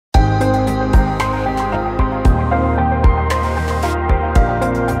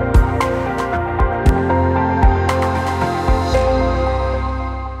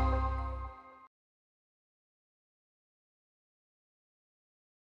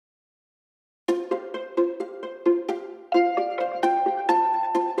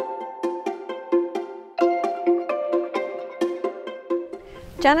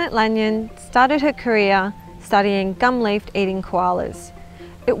Janet Lanyon started her career studying gum-leafed eating koalas.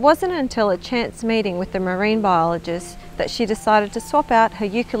 It wasn't until a chance meeting with the marine biologist that she decided to swap out her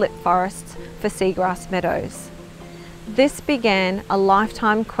eucalypt forests for seagrass meadows. This began a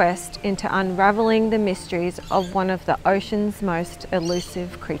lifetime quest into unravelling the mysteries of one of the ocean's most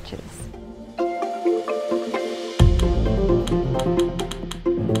elusive creatures.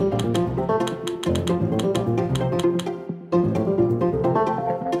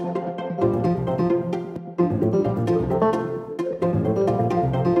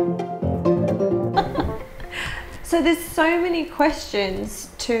 So there's so many questions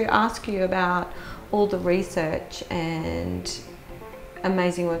to ask you about all the research and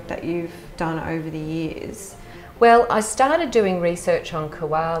amazing work that you've done over the years. Well, I started doing research on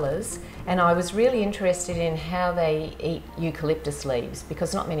koalas and I was really interested in how they eat eucalyptus leaves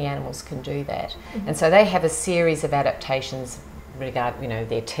because not many animals can do that. Mm-hmm. And so they have a series of adaptations regarding,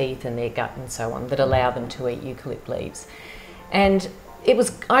 their teeth and their gut and so on that allow them to eat eucalypt leaves. And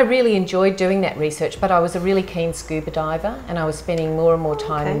I really enjoyed doing that research, but I was a really keen scuba diver and I was spending more and more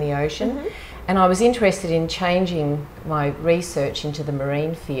time in the ocean. Mm-hmm. And I was interested in changing my research into the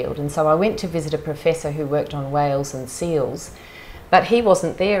marine field. And so I went to visit a professor who worked on whales and seals, but he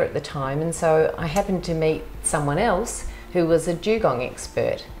wasn't there at the time. And so I happened to meet someone else who was a dugong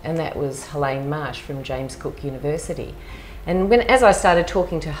expert, and that was Helene Marsh from James Cook University. And as I started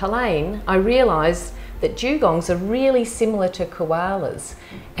talking to Helene, I realised that dugongs are really similar to koalas,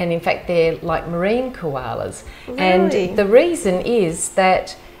 and in fact they're like marine koalas. Really? And the reason is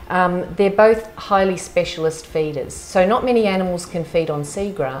that they're both highly specialist feeders. So not many animals can feed on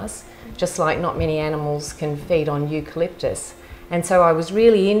seagrass, just like not many animals can feed on eucalyptus. And so I was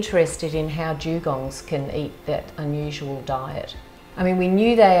really interested in how dugongs can eat that unusual diet. I mean, we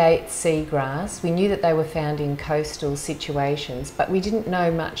knew they ate seagrass, we knew that they were found in coastal situations, but we didn't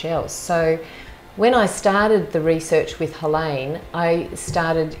know much else. So when I started the research with Helene, I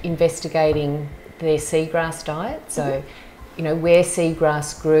started investigating their seagrass diet. So, where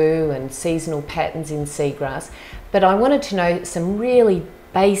seagrass grew and seasonal patterns in seagrass. But I wanted to know some really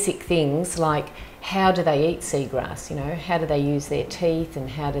basic things like how do they eat seagrass? How do they use their teeth and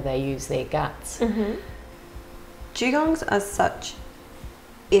how do they use their guts? Mm-hmm. Dugongs are such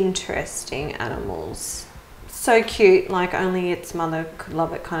interesting animals. So cute, like only its mother could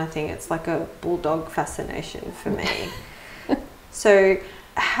love it kind of thing. It's like a bulldog fascination for me. So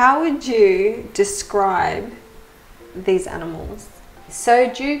how would you describe these animals? So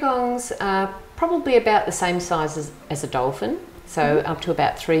dugongs are probably about the same size as a dolphin, so up to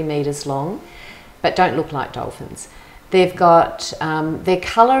about 3 meters long, but don't look like dolphins. They've got, their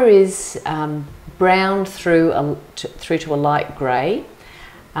colour is brown through to a light grey.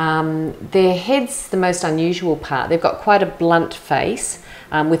 Their head's the most unusual part. They've got quite a blunt face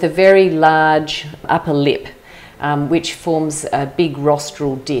with a very large upper lip, which forms a big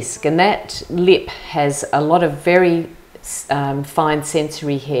rostral disc, and that lip has a lot of very fine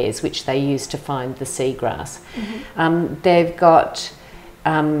sensory hairs which they use to find the seagrass. Mm-hmm. They've got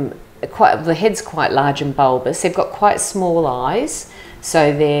the head's quite large and bulbous. They've got quite small eyes,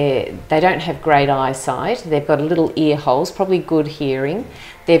 so they don't have great eyesight. They've got little ear holes, probably good hearing.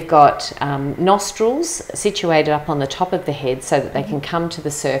 They've got nostrils situated up on the top of the head so that they can come to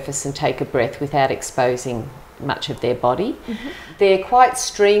the surface and take a breath without exposing much of their body. Mm-hmm. They're quite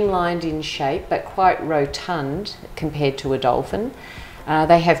streamlined in shape but quite rotund compared to a dolphin.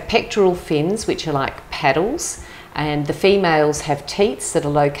 They have pectoral fins which are like paddles, and the females have teats that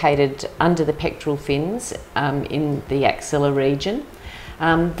are located under the pectoral fins in the axilla region.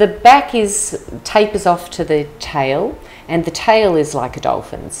 The back tapers off to the tail, and the tail is like a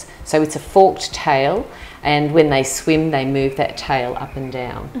dolphin's. So it's a forked tail, and when they swim they move that tail up and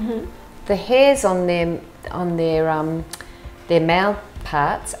down. Mm-hmm. The hairs on their mouth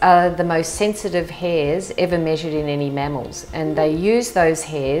parts are the most sensitive hairs ever measured in any mammals, and they use those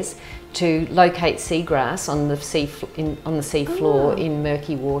hairs to locate seagrass on the sea floor in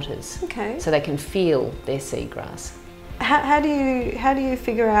murky waters. Okay. So they can feel their seagrass. How do you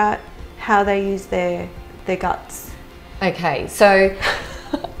figure out how they use their guts? Okay, so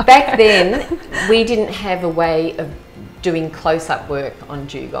back then we didn't have a way of doing close-up work on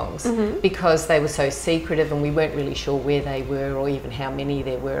dugongs because they were so secretive and we weren't really sure where they were or even how many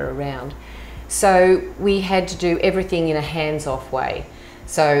there were around. So we had to do everything in a hands-off way.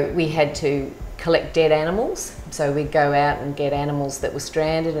 So we had to collect dead animals. So we'd go out and get animals that were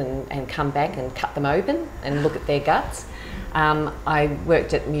stranded and come back and cut them open and look at their guts. I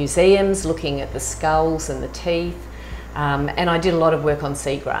worked at museums looking at the skulls and the teeth. And I did a lot of work on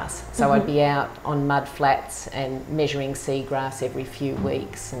seagrass. So I'd be out on mud flats and measuring seagrass every few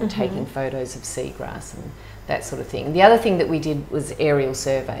weeks and taking photos of seagrass and that sort of thing. The other thing that we did was aerial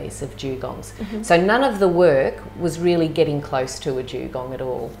surveys of dugongs. So none of the work was really getting close to a dugong at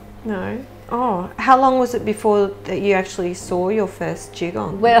all. No. Oh, how long was it before that you actually saw your first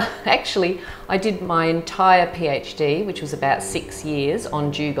dugong? Well, actually, I did my entire PhD, which was about 6 years,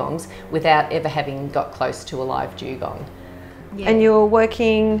 on dugongs without ever having got close to a live dugong. Yeah. And you were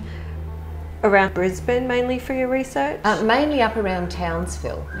working around Brisbane mainly for your research? Mainly up around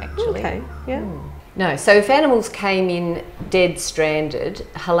Townsville, actually. Okay, yeah. No, so if animals came in dead stranded,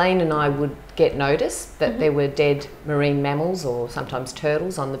 Helene and I would get notice that there were dead marine mammals or sometimes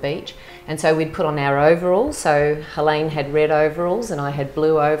turtles on the beach, and so we'd put on our overalls. So Helene had red overalls and I had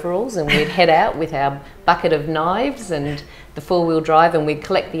blue overalls, and we'd head out with our bucket of knives and the four-wheel drive, and we'd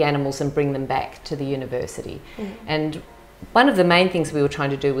collect the animals and bring them back to the university. And one of the main things we were trying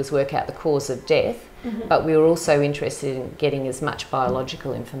to do was work out the cause of death, but we were also interested in getting as much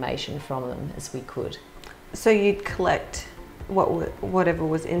biological information from them as we could. So you'd collect whatever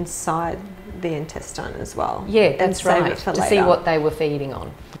was inside the intestine as well? Yeah, that's right, to see what they were feeding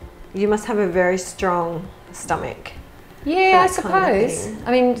on. You must have a very strong stomach. Yeah, I suppose.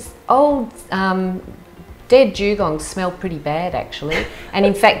 I mean, old dead dugongs smell pretty bad, actually. And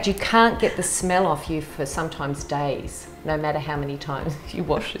in fact, you can't get the smell off you for sometimes days, no matter how many times you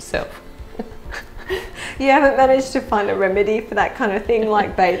wash yourself. You haven't managed to find a remedy for that kind of thing,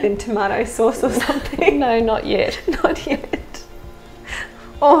 like bathe in tomato sauce or something? No, not yet. Not yet.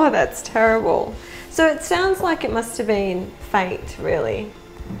 Oh, that's terrible. So it sounds like it must have been fate, really,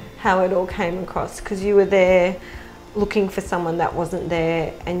 how it all came across, because you were there looking for someone that wasn't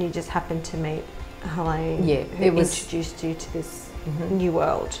there and you just happened to meet Helene, who introduced you to this new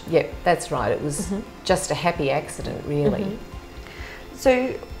world. Yep, that's right. It was just a happy accident, really. So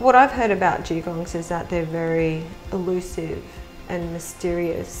what I've heard about dugongs is that they're very elusive and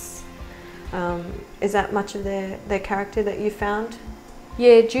mysterious. Is that much of their character that you found?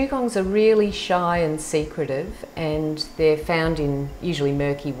 Yeah, dugongs are really shy and secretive, and they're found in usually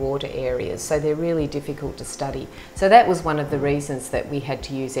murky water areas, so they're really difficult to study. So that was one of the reasons that we had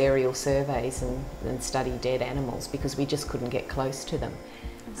to use aerial surveys and study dead animals, because we just couldn't get close to them.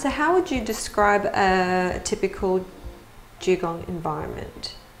 So how would you describe a typical dugong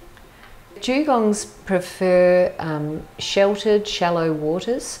environment? Dugongs prefer sheltered, shallow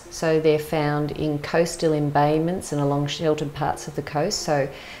waters, so they're found in coastal embayments and along sheltered parts of the coast. So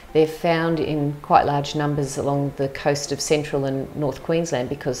they're found in quite large numbers along the coast of central and North Queensland,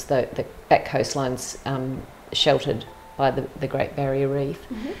 because that coastline's sheltered by the Great Barrier Reef.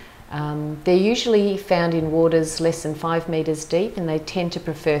 They're usually found in waters less than 5 metres deep, and they tend to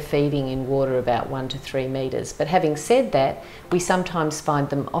prefer feeding in water about 1 to 3 metres. But having said that, we sometimes find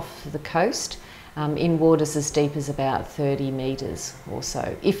them off the coast in waters as deep as about 30 metres or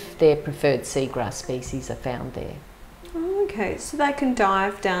so, if their preferred seagrass species are found there. Oh, okay, so they can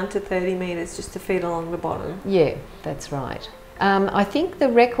dive down to 30 metres just to feed along the bottom? Yeah, that's right. I think the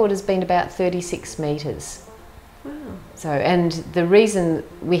record has been about 36 metres. Wow. So, and the reason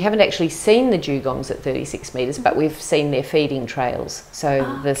we haven't actually seen the dugongs at 36 metres, but we've seen their feeding trails.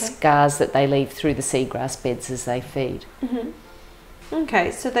 So the scars that they leave through the seagrass beds as they feed. Okay,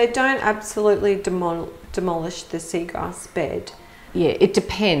 so they don't absolutely demolish the seagrass bed. Yeah, it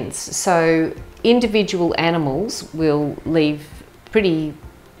depends. So individual animals will leave pretty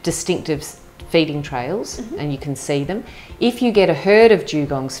distinctive feeding trails, and you can see them. If you get a herd of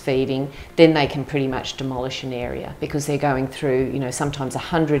dugongs feeding, then they can pretty much demolish an area, because they're going through, you know, sometimes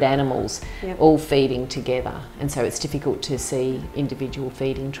 100 animals all feeding together, and so it's difficult to see individual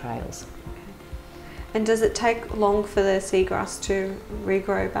feeding trails. And does it take long for the seagrass to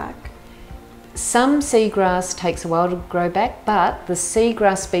regrow back? Some seagrass takes a while to grow back, but the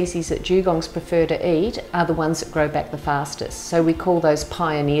seagrass species that dugongs prefer to eat are the ones that grow back the fastest. So we call those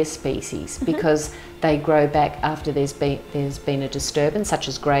pioneer species, because they grow back after there's been a disturbance, such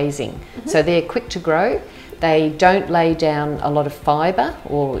as grazing. So they're quick to grow. They don't lay down a lot of fibre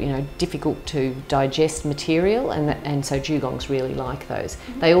or, you know, difficult to digest material, and so dugongs really like those.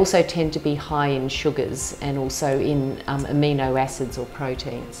 They also tend to be high in sugars and also in amino acids or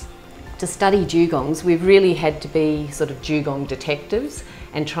proteins. To study dugongs, we've really had to be sort of dugong detectives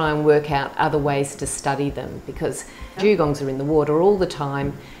and try and work out other ways to study them, because dugongs are in the water all the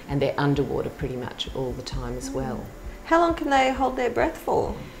time and they're underwater pretty much all the time as well. How long can they hold their breath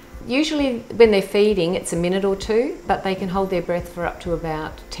for? Usually when they're feeding, it's a minute or two, but they can hold their breath for up to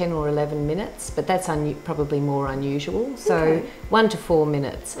about 10 or 11 minutes, but that's probably more unusual. So Okay. 1 to 4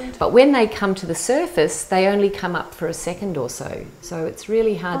 minutes. But when they come to the surface, they only come up for a second or so. So it's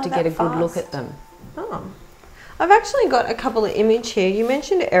really hard to get a good look at them. Oh. I've actually got a couple of images here. You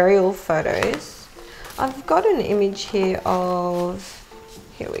mentioned aerial photos. I've got an image here of,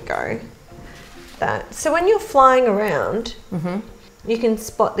 here we go, that. So when you're flying around, you can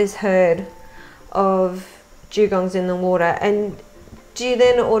spot this herd of dugongs in the water, and do you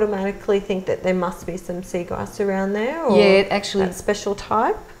then automatically think that there must be some seagrass around there, or Yeah, actually, that special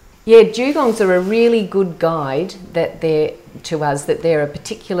type? Yeah, dugongs are a really good guide that there are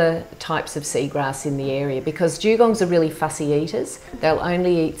particular types of seagrass in the area, because dugongs are really fussy eaters. They'll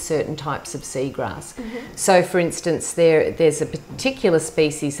only eat certain types of seagrass. So for instance, there's a particular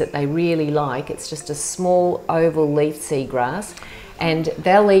species that they really like. It's just a small oval leaf seagrass, and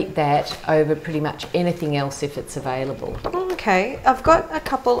they'll eat that over pretty much anything else if it's available. Okay, I've got a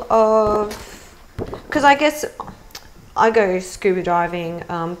couple of, because I guess I go scuba diving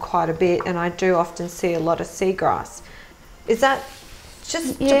quite a bit, and I do often see a lot of seagrass. Is that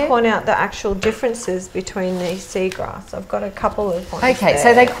just to point out the actual differences between these seagrass? I've got a couple of ones. Okay, there.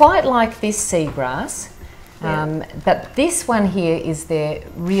 so they quite like this seagrass, but this one here is their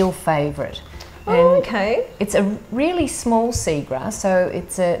real favourite. Oh, okay. It's a really small seagrass, so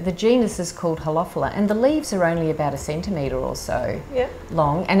the genus is called Halophila, and the leaves are only about 1 centimetre or so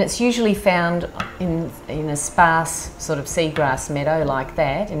long, and it's usually found in a sparse sort of seagrass meadow like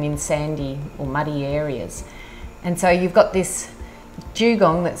that, and in sandy or muddy areas. And so you've got this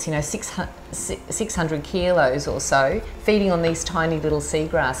dugong that's 600 kilos or so, feeding on these tiny little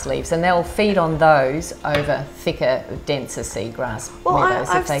seagrass leaves, and they'll feed on those over thicker, denser seagrass meadows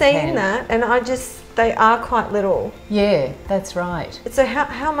I've if they seen can. that, and they are quite little. Yeah, that's right. So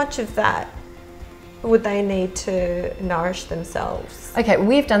how much of that would they need to nourish themselves? Okay,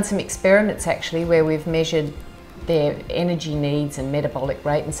 we've done some experiments actually where we've measured their energy needs and metabolic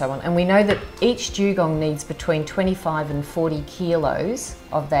rate and so on, and we know that each dugong needs between 25 and 40 kilos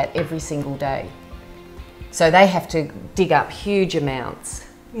of that every single day. So they have to dig up huge amounts.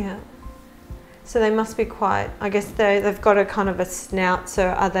 Yeah. So they must be quite, I guess they've got a kind of a snout, so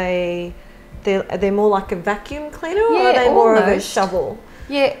are they're more like a vacuum cleaner, or are they more of a shovel?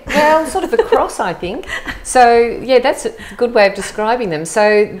 Yeah, well, sort of a cross, I think. So yeah, that's a good way of describing them.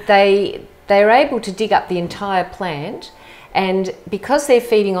 So they're able to dig up the entire plant, and because they're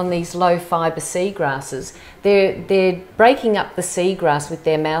feeding on these low fibre seagrasses, they're breaking up the seagrass with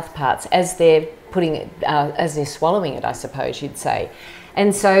their mouth parts as they're as they're swallowing it, I suppose you'd say.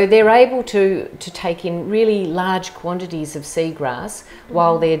 And so they're able to take in really large quantities of seagrass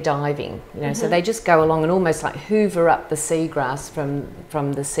while they're diving. So they just go along and almost like hoover up the seagrass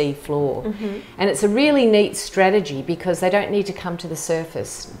from the sea floor. And it's a really neat strategy because they don't need to come to the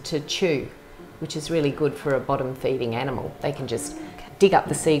surface to chew, which is really good for a bottom feeding animal. They can just dig up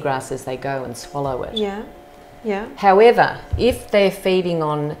the seagrass as they go and swallow it. Yeah, yeah. However, if they're feeding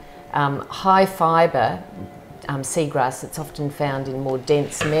on high fibre seagrass that's often found in more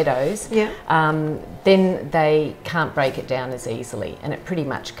dense meadows, then they can't break it down as easily, and it pretty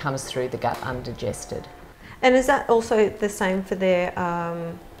much comes through the gut undigested. And is that also the same for their,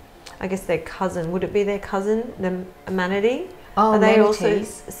 I guess their cousin? Would it be their cousin, the manatee? Oh, are they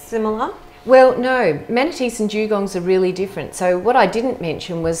manatees. also similar? Well, no, manatees and dugongs are really different. So what I didn't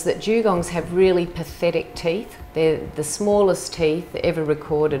mention was that dugongs have really pathetic teeth. They're the smallest teeth ever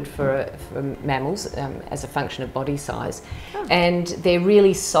recorded for mammals as a function of body size. And they're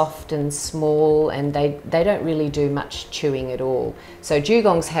really soft and small, and they don't really do much chewing at all. So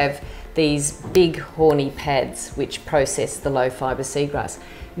dugongs have these big horny pads which process the low fibre seagrass.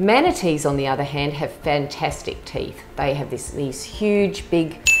 Manatees, on the other hand, have fantastic teeth. They have these huge,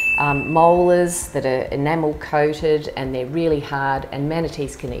 big molars that are enamel coated, and they're really hard, and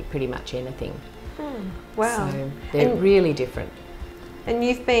manatees can eat pretty much anything. Wow. So they're really different. And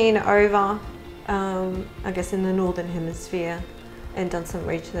you've been over, I guess, in the Northern Hemisphere and done some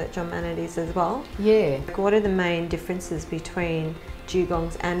research on manatees as well. Yeah. What are the main differences between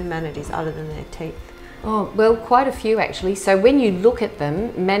dugongs and manatees other than their teeth? Oh, well, quite a few actually. So when you look at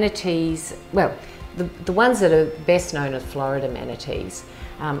them, manatees, well, the ones that are best known are Florida manatees.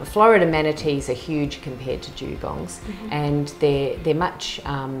 Florida manatees are huge compared to dugongs, and they're much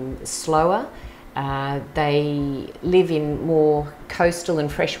slower. They live in more coastal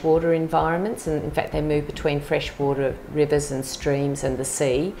and freshwater environments, and in fact they move between freshwater rivers and streams and the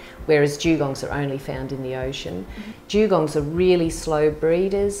sea, whereas dugongs are only found in the ocean. Dugongs are really slow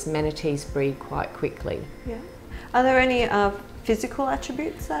breeders. Manatees breed quite quickly. Yeah. Are there any physical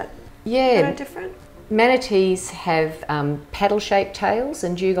attributes that are different? Manatees have paddle-shaped tails,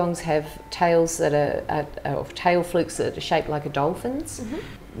 and dugongs have tails that are tail flukes that are shaped like a dolphin's.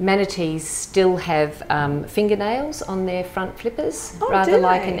 Manatees still have fingernails on their front flippers, rather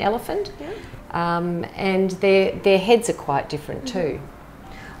like an elephant. And their heads are quite different too.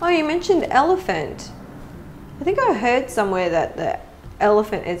 Oh, you mentioned elephant. I think I heard somewhere that the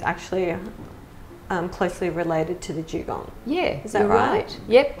elephant is actually closely related to the dugong. Yeah, is that right?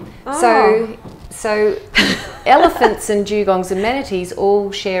 Yep. Oh. So elephants and dugongs and manatees all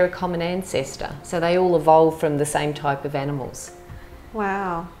share a common ancestor. So they all evolved from the same type of animals.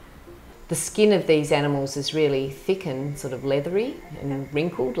 Wow. The skin of these animals is really thick and sort of leathery and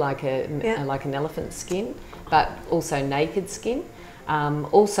wrinkled like an elephant's skin, but also naked skin.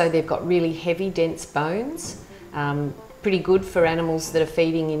 Also, they've got really heavy, dense bones. Pretty good for animals that are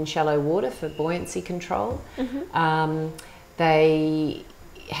feeding in shallow water for buoyancy control. They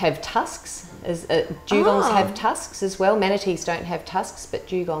have tusks. Dugongs have tusks as well. Manatees don't have tusks, but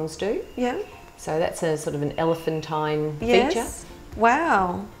dugongs do. Yeah. So that's a sort of an elephantine feature.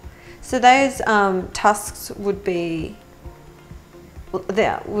 Wow. So those tusks would be.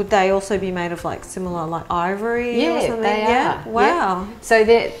 Would they also be made of like similar like ivory or something? They are. Wow. Yeah. So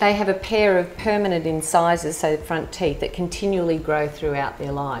they have a pair of permanent incisors, so front teeth, that continually grow throughout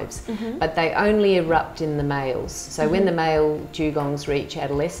their lives. But they only erupt in the males. So when the male dugongs reach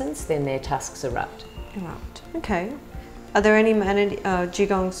adolescence, then their tusks erupt. Okay. Are there any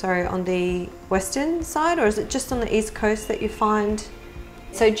dugongs on the western side, or is it just on the east coast that you find?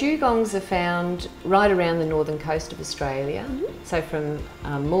 So dugongs are found right around the northern coast of Australia. So from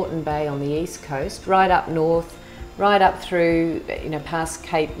Moreton Bay on the east coast, right up north, right up through, past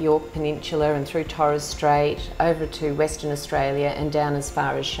Cape York Peninsula and through Torres Strait, over to Western Australia and down as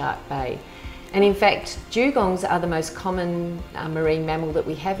far as Shark Bay. And in fact, dugongs are the most common marine mammal that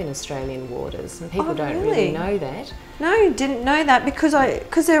we have in Australian waters, and people don't really know that. No, didn't know that because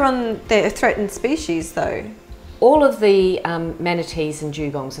they're a threatened species though. All of the manatees and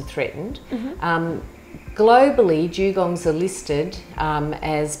dugongs are threatened. Globally, dugongs are listed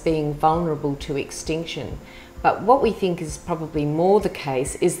as being vulnerable to extinction. But what we think is probably more the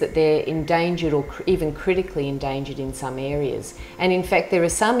case is that they're endangered or even critically endangered in some areas. And in fact, there are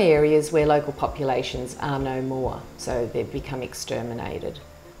some areas where local populations are no more, so they've become exterminated.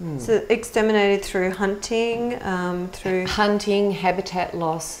 So exterminated through hunting, Hunting, habitat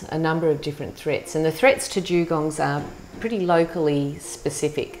loss, a number of different threats. And the threats to dugongs are pretty locally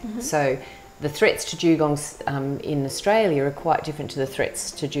specific. So the threats to dugongs in Australia are quite different to the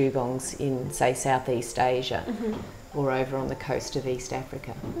threats to dugongs in, say, Southeast Asia or over on the coast of East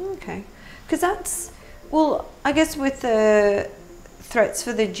Africa. Okay. Because that's, well, I guess with the threats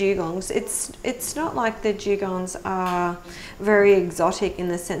for the dugongs, it's not like the dugongs are very exotic in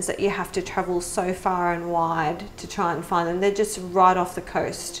the sense that you have to travel so far and wide to try and find them. They're just right off the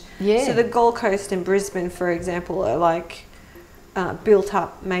coast. Yeah. So the Gold Coast and Brisbane, for example, are like built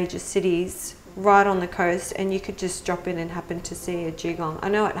up major cities right on the coast, and you could just drop in and happen to see a dugong. I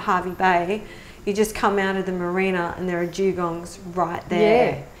know at Hervey Bay, you just come out of the marina and there are dugongs right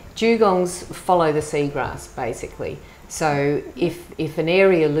there. Yeah. Dugongs follow the seagrass basically. So if an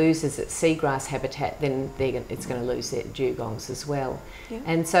area loses its seagrass habitat, then it's going to lose their dugongs as well. Yeah.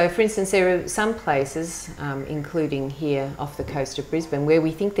 And so, for instance, there are some places, including here off the coast of Brisbane, where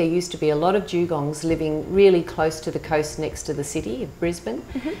we think there used to be a lot of dugongs living really close to the coast next to the city of Brisbane.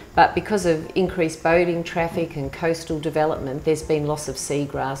 But because of increased boating traffic and coastal development, there's been loss of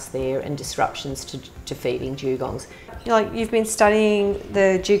seagrass there and disruptions to feeding dugongs. Like, you've been studying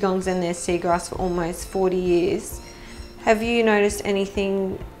the dugongs and their seagrass for almost 40 years. Have you noticed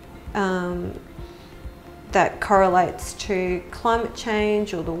anything that correlates to climate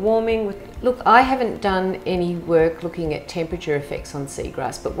change or the warming? Look, I haven't done any work looking at temperature effects on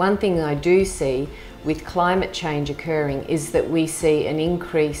seagrass, but one thing I do see with climate change occurring is that we see an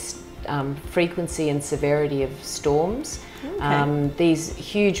increased frequency and severity of storms. These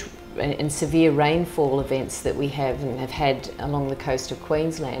huge and severe rainfall events that we have and have had along the coast of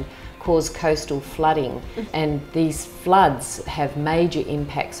Queensland cause coastal flooding, and these floods have major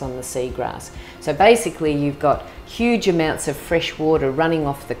impacts on the seagrass. So basically you've got huge amounts of fresh water running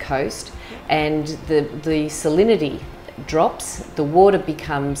off the coast, and the salinity drops, the water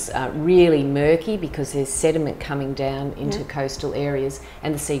becomes really murky because there's sediment coming down into coastal areas,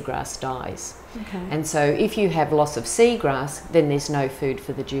 and the seagrass dies. And so if you have loss of seagrass, then there's no food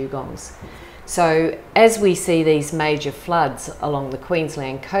for the dugongs. So as we see these major floods along the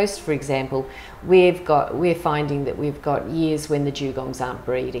Queensland coast, for example, we're finding that we've got years when the dugongs aren't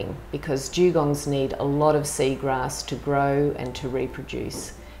breeding, because dugongs need a lot of seagrass to grow and to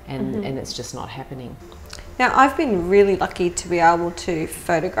reproduce, and it's just not happening. Now, I've been really lucky to be able to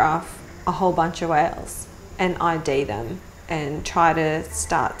photograph a whole bunch of whales and ID them and try to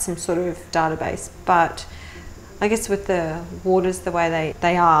start some sort of database, but I guess with the waters the way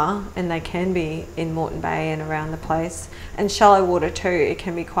they are, and they can be in Moreton Bay and around the place, and shallow water too, it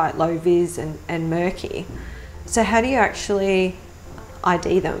can be quite low vis and murky. So how do you actually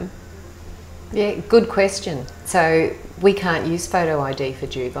ID them? Yeah, good question. So we can't use photo ID for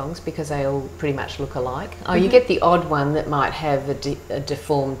dugongs because they all pretty much look alike. Oh, you get the odd one that might have a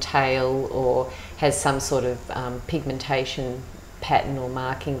deformed tail or has some sort of pigmentation pattern or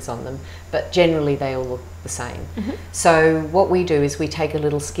markings on them, but generally they all look the same. So what we do is we take a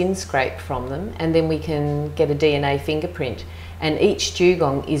little skin scrape from them, and then we can get a DNA fingerprint, and each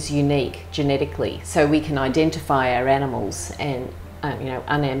dugong is unique genetically, so we can identify our animals and you know,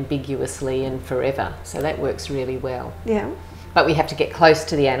 unambiguously and forever. So that works really well. Yeah. But we have to get close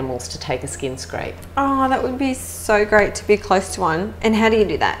to the animals to take a skin scrape. Oh, that would be so great to be close to one. And how do you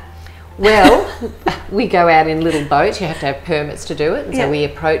do that? Well, we go out in little boats. You have to have permits to do it, and so we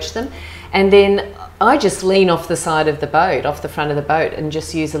approach them, and then I just lean off the side of the boat, off the front of the boat, and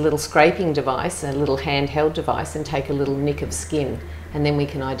just use a little scraping device, a little handheld device, and take a little nick of skin, and then we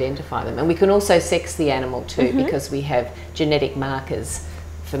can identify them. And we can also sex the animal too, because we have genetic markers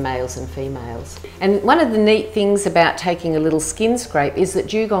for males and females. And one of the neat things about taking a little skin scrape is that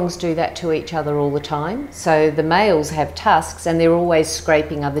dugongs do that to each other all the time. So the males have tusks and they're always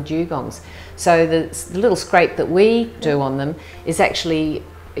scraping other dugongs. So the little scrape that we do on them is actually,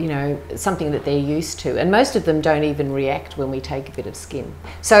 you know, something that they're used to, and most of them don't even react when we take a bit of skin.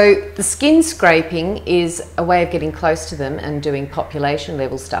 So the skin scraping is a way of getting close to them and doing population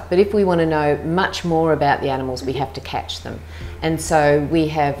level stuff, but if we want to know much more about the animals, we have to catch them. And so we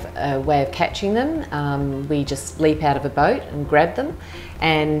have a way of catching them. We just leap out of a boat and grab them,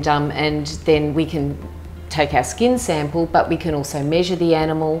 and then we can take our skin sample, but we can also measure the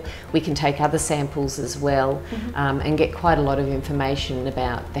animal. We can take other samples as well, and get quite a lot of information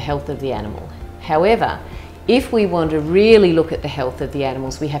about the health of the animal. However, if we want to really look at the health of the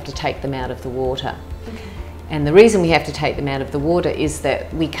animals, we have to take them out of the water. And the reason we have to take them out of the water is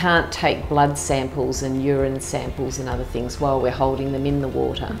that we can't take blood samples and urine samples and other things while we're holding them in the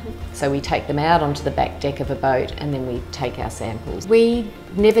water. So we take them out onto the back deck of a boat, and then we take our samples. We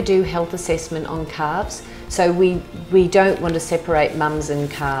never do health assessment on calves, so we don't want to separate mums and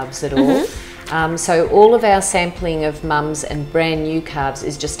calves at all. So all of our sampling of mums and brand new calves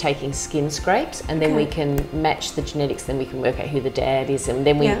is just taking skin scrapes, and then we can match the genetics, then we can work out who the dad is, and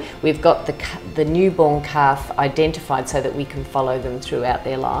then we've got the newborn calf identified so that we can follow them throughout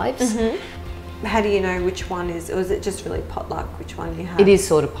their lives. How do you know which one is, or is it just really potluck which one you have? It is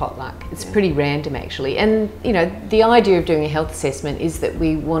sort of potluck. It's pretty random actually. And you know, the idea of doing a health assessment is that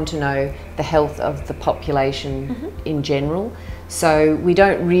we want to know the health of the population in general. So we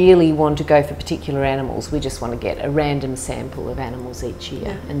don't really want to go for particular animals. We just want to get a random sample of animals each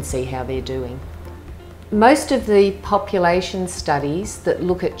year and see how they're doing. Most of the population studies that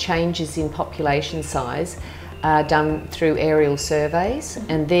look at changes in population size are done through aerial surveys,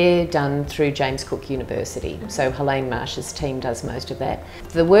 and they're done through James Cook University. So Helene Marsh's team does most of that.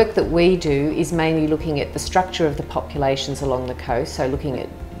 The work that we do is mainly looking at the structure of the populations along the coast, so looking at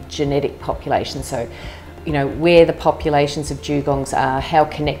genetic populations, so you know, where the populations of dugongs are, how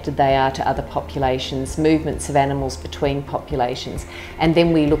connected they are to other populations, movements of animals between populations, and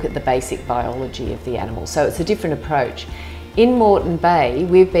then we look at the basic biology of the animal. So it's a different approach. In Moreton Bay,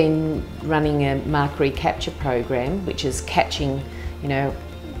 we've been running a mark recapture program, which is catching, you know,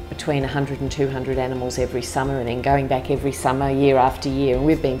 between 100 and 200 animals every summer, and then going back every summer, year after year, and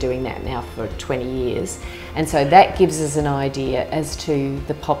we've been doing that now for 20 years. And so that gives us an idea as to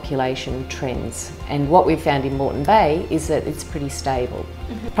the population trends. And what we've found in Moreton Bay is that it's pretty stable.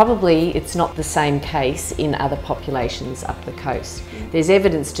 Probably it's not the same case in other populations up the coast. There's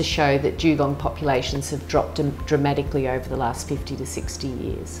evidence to show that dugong populations have dropped dramatically over the last 50 to 60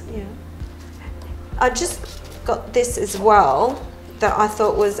 years. Yeah. I just got this as well that I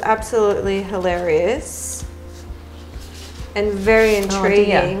thought was absolutely hilarious and very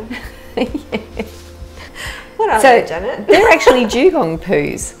intriguing. What are they, Janet? They're actually dugong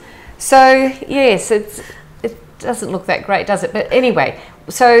poos. So yes, it doesn't look that great, does it? But anyway,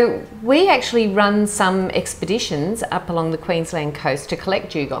 so we actually run some expeditions up along the Queensland coast to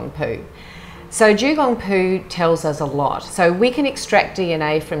collect dugong poo. So dugong poo tells us a lot. So we can extract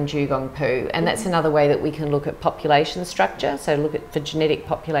DNA from dugong poo, and that's another way that we can look at population structure, so look at for genetic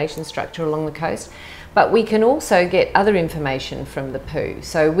population structure along the coast. But we can also get other information from the poo.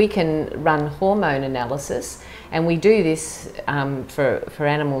 So we can run hormone analysis, and we do this for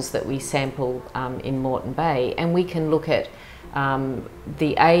animals that we sample in Moreton Bay, and we can look at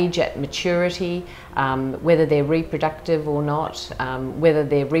the age at maturity, whether they're reproductive or not, whether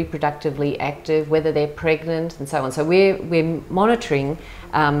they're reproductively active, whether they're pregnant, and so on. So we're monitoring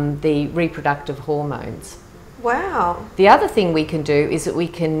the reproductive hormones. Wow. The other thing we can do is that we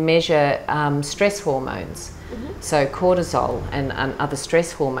can measure stress hormones, so cortisol and other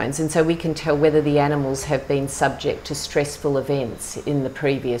stress hormones, and so we can tell whether the animals have been subject to stressful events in the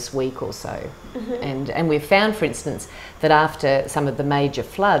previous week or so. And we've found, for instance, that after some of the major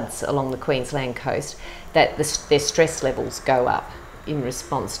floods along the Queensland coast, that their stress levels go up in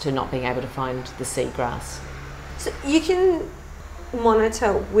response to not being able to find the seagrass. So you can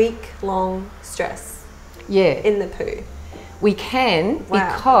monitor week-long stress in the poo? We can,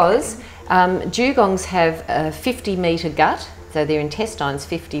 because dugongs have a 50-metre gut, so their intestine's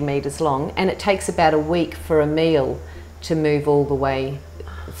 50 metres long, and it takes about a week for a meal to move all the way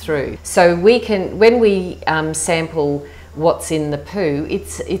through. So we can, when we sample what's in the poo,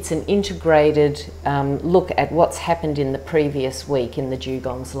 it's an integrated look at what's happened in the previous week in the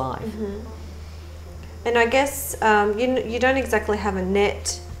dugong's life. And I guess you don't exactly have a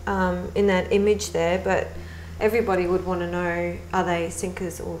net in that image there, but everybody would want to know, are they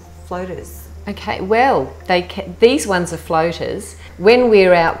sinkers or floaters? Okay, well, these ones are floaters. When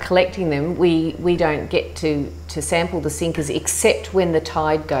we're out collecting them, we don't get to sample the sinkers except when the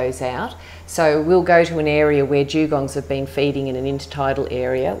tide goes out. So we'll go to an area where dugongs have been feeding in an intertidal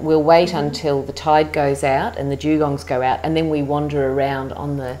area. We'll wait until the tide goes out and the dugongs go out, and then we wander around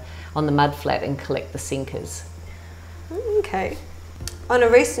on the mudflat and collect the sinkers. Okay. On a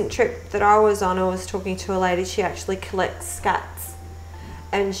recent trip that I was on, I was talking to a lady. She actually collects scats,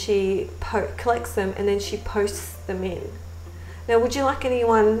 and she collects them and then she posts them in. Now, would you like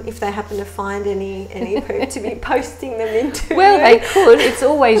anyone, if they happen to find any poo, to be posting them into? Well, they could. It's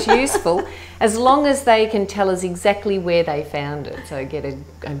always useful, as long as they can tell us exactly where they found it. So get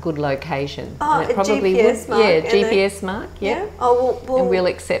a good location. Oh, and it a probably GPS mark. Yeah, GPS mark. Yeah. Oh, and we'll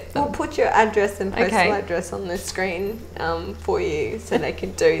accept them. We'll put your address and postal address on the screen for you, so they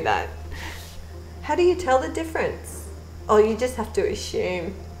can do that. How do you tell the difference? Oh, you just have to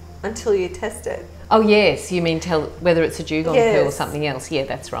assume until you test it. Oh yes, you mean tell whether it's a dugong poo or something else. Yeah,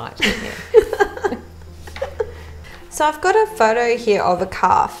 that's right. Yeah. So I've got a photo here of a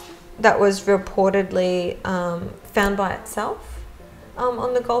calf that was reportedly found by itself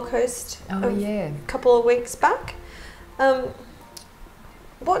on the Gold Coast a couple of weeks back.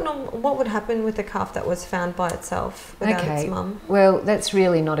 What would happen with a calf that was found by itself without its mum? Well, that's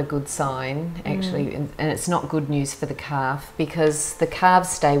really not a good sign, actually, and it's not good news for the calf, because the calves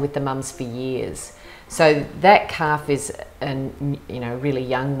stay with the mums for years. So that calf is a really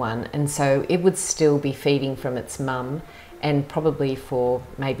young one, and so it would still be feeding from its mum, and probably for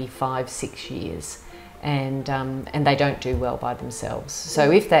maybe 5-6 years, and they don't do well by themselves. So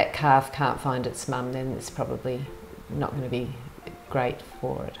if that calf can't find its mum, then it's probably not going to be great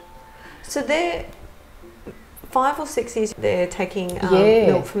for it. So they're 5 or 6 years they're taking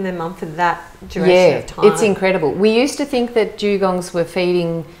milk from their mum for that duration of time. It's incredible. We used to think that dugongs were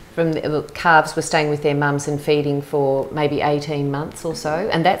feeding from the calves were staying with their mums and feeding for maybe 18 months or so,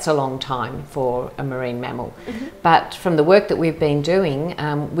 and that's a long time for a marine mammal. But from the work that we've been doing,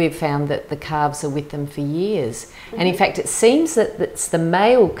 we've found that the calves are with them for years. And in fact, it seems that it's the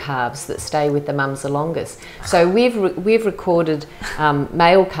male calves that stay with the mums the longest. So we've recorded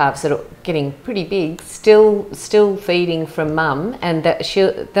male calves that are getting pretty big, still feeding from mum, and that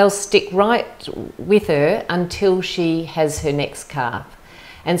they'll stick right with her until she has her next calf.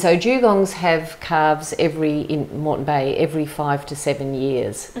 And so dugongs have calves in Moreton Bay every 5 to 7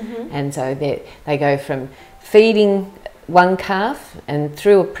 years. And so they go from feeding one calf and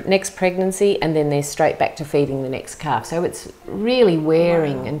through a next pregnancy, and then they're straight back to feeding the next calf. So it's really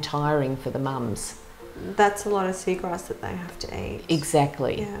wearing and tiring for the mums. That's a lot of seagrass that they have to eat.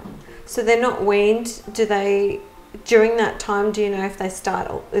 Exactly. Yeah. So they're not weaned. During that time, do you know if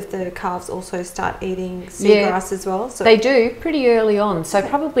the calves also start eating seagrass as well? So they do pretty early on. So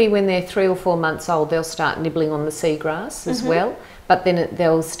probably when they're 3 or 4 months old, they'll start nibbling on the seagrass as well. But then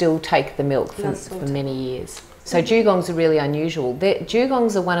they'll still take the milk for many years. So dugongs are really unusual.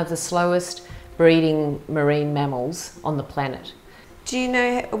 Dugongs are one of the slowest breeding marine mammals on the planet. Do you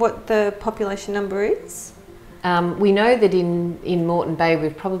know what the population number is? We know that in Moreton Bay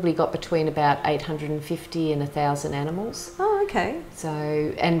we've probably got between about 850 and 1,000 animals. Oh, okay. So,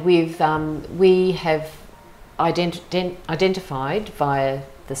 and we have identified via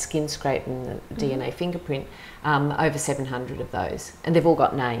the skin scrape and the DNA fingerprint over 700 of those, and they've all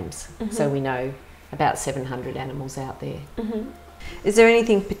got names, so we know about 700 animals out there. Is there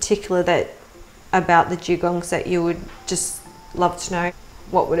anything particular about the dugongs that you would just love to know?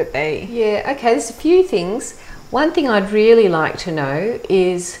 What would it be? Yeah, okay, there's a few things. One thing I'd really like to know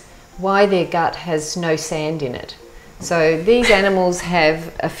is why their gut has no sand in it. So these animals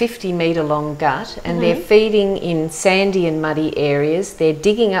have a 50-metre long gut, and they're feeding in sandy and muddy areas. They're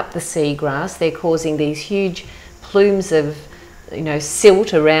digging up the seagrass. They're causing these huge plumes of,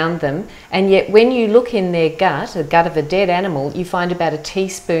 silt around them. And yet when you look in their gut, the gut of a dead animal, you find about a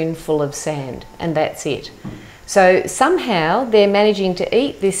teaspoonful of sand, and that's it. So somehow they're managing to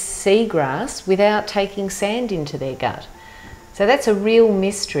eat this seagrass without taking sand into their gut. So that's a real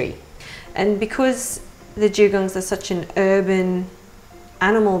mystery. And because the dugongs are such an urban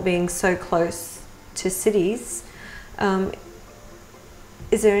animal, being so close to cities,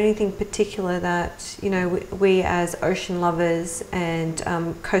 is there anything particular that we as ocean lovers and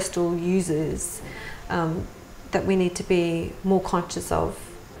coastal users that we need to be more conscious of?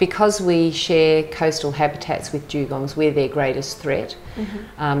 Because we share coastal habitats with dugongs, we're their greatest threat,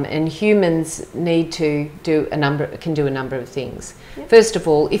 and humans need to can do a number of things. Yep. First of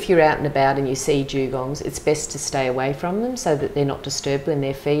all, if you're out and about and you see dugongs, it's best to stay away from them so that they're not disturbed when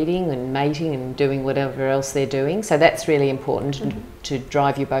they're feeding and mating and doing whatever else they're doing. So that's really important to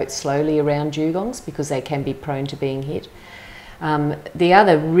drive your boat slowly around dugongs, because they can be prone to being hit. The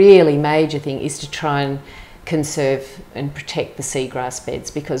other really major thing is to try and conserve and protect the seagrass beds,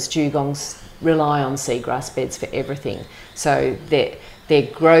 because dugongs rely on seagrass beds for everything. So their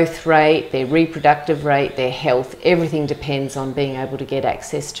growth rate, their reproductive rate, their health, everything depends on being able to get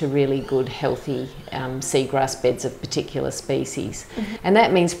access to really good, healthy seagrass beds of particular species. And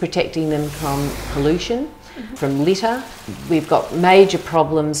that means protecting them from pollution, from litter. We've got major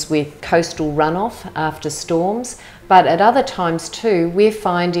problems with coastal runoff after storms, but at other times too, we're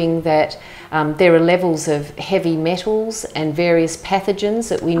finding that there are levels of heavy metals and various pathogens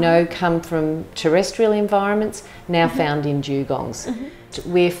that we know come from terrestrial environments now found in dugongs.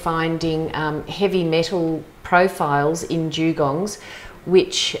 We're finding heavy metal profiles in dugongs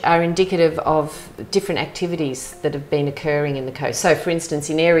which are indicative of different activities that have been occurring in the coast. So for instance,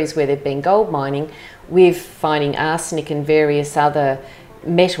 in areas where there've been gold mining, we're finding arsenic and various other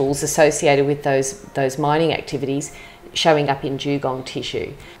metals associated with those mining activities showing up in dugong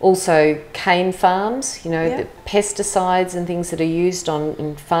tissue. Also cane farms, the pesticides and things that are used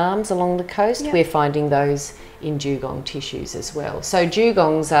in farms along the coast, we're finding those in dugong tissues as well. So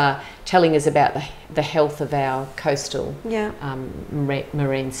dugongs are telling us about the health of our coastal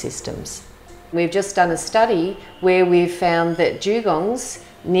marine systems. We've just done a study where we've found that dugongs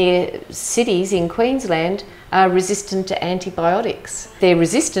near cities in Queensland are resistant to antibiotics. They're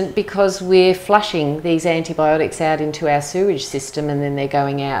resistant because we're flushing these antibiotics out into our sewage system, and then they're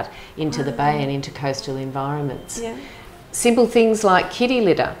going out into the bay and into coastal environments. Simple things like kitty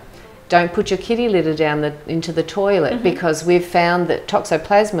litter. Don't put your kitty litter down into the toilet, because we've found that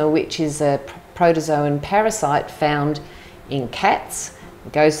toxoplasma, which is a protozoan parasite found in cats,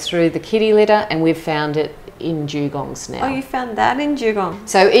 goes through the kitty litter, and we've found it in dugongs now. Oh, you found that in dugong?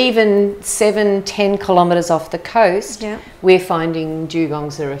 So even 7-10 kilometres off the coast, we're finding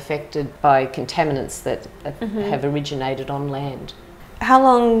dugongs are affected by contaminants that have originated on land. How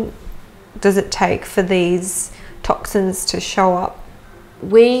long does it take for these toxins to show up?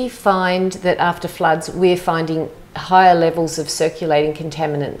 We find that after floods, we're finding higher levels of circulating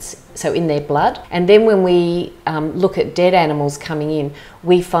contaminants, so in their blood. And then when we look at dead animals coming in,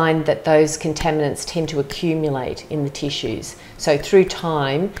 we find that those contaminants tend to accumulate in the tissues. So through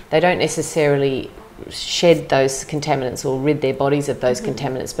time, they don't necessarily shed those contaminants or rid their bodies of those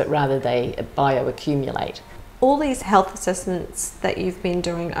contaminants, but rather they bioaccumulate. All these health assessments that you've been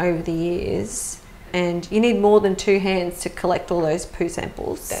doing over the years, and you need more than 2 hands to collect all those poo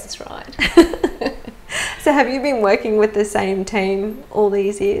samples. That's right. So have you been working with the same team all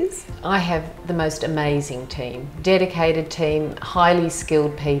these years? I have the most amazing team, dedicated team, highly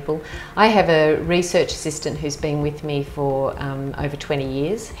skilled people. I have a research assistant who's been with me for over 20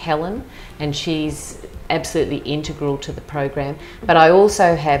 years, Helen, and she's absolutely integral to the program. But I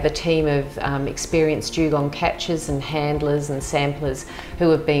also have a team of experienced dugong catchers and handlers and samplers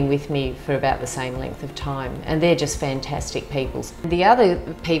who have been with me for about the same length of time, and they're just fantastic people. The other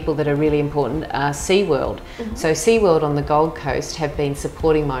people that are really important are SeaWorld. SeaWorld. So SeaWorld on the Gold Coast have been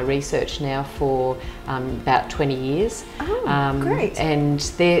supporting my research now for about 20 years. Great. And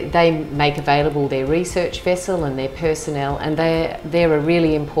they make available their research vessel and their personnel, and they're a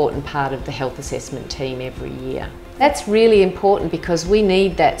really important part of the health assessment team every year. That's really important because we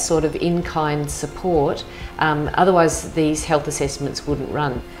need that sort of in-kind support, otherwise these health assessments wouldn't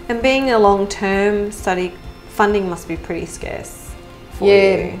run. And being a long-term study, funding must be pretty scarce for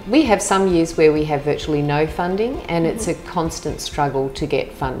you. We have some years where we have virtually no funding, and it's a constant struggle to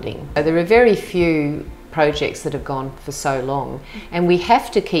get funding. So there are very few projects that have gone for so long, and we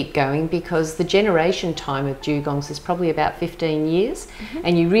have to keep going because the generation time of dugongs is probably about 15 years,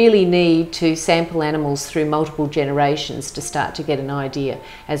 and you really need to sample animals through multiple generations to start to get an idea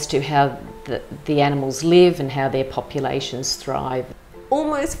as to how the animals live and how their populations thrive.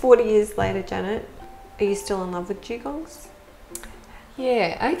 Almost 40 years later, Janet, are you still in love with dugongs?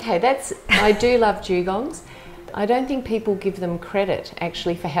 Yeah, okay, I do love dugongs. I don't think people give them credit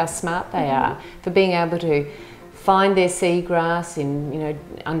actually for how smart they are, for being able to find their seagrass in,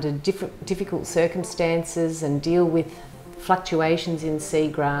 under difficult circumstances and deal with fluctuations in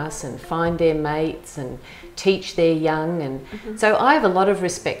seagrass and find their mates and teach their young. And so I have a lot of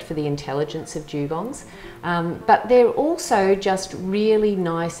respect for the intelligence of dugongs, but they're also just really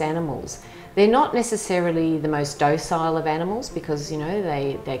nice animals. They're not necessarily the most docile of animals because,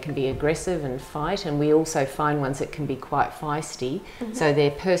 they can be aggressive and fight, and we also find ones that can be quite feisty, so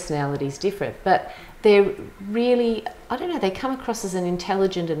their personality's different. But they're really, I don't know, they come across as an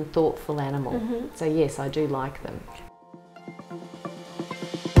intelligent and thoughtful animal. So yes, I do like them.